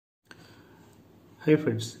Hi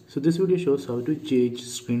friends, so this video shows how to change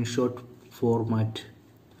screenshot format.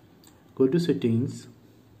 Go to settings,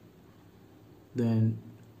 then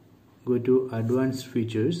go to advanced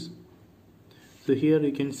features. So here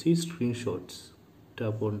you can see screenshots.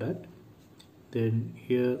 Tap on that. Then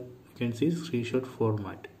here you can see screenshot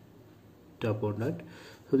format. Tap on that.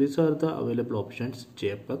 So these are the available options: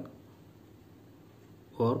 JPEG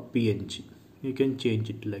or PNG. You can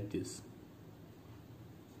change it like this.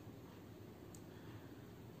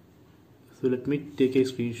 So let me take a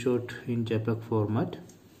screenshot in JPEG format.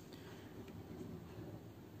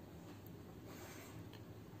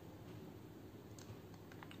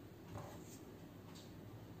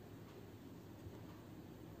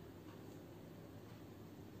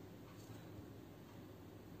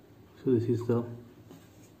 So this is the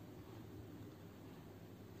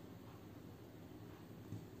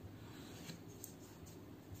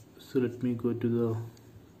let me go to the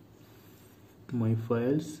my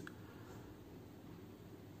files,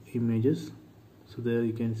 images. So there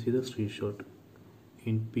you can see the screenshot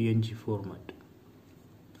in PNG format.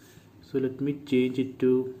 So let me change it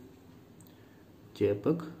to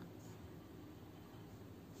JPEG.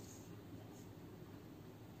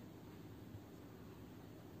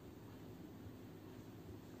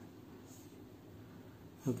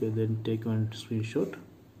 Okay, then take one screenshot.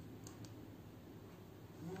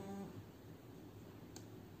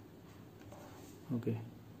 Okay,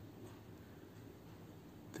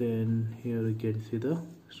 then here you can see the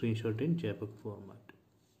screenshot in JPEG format.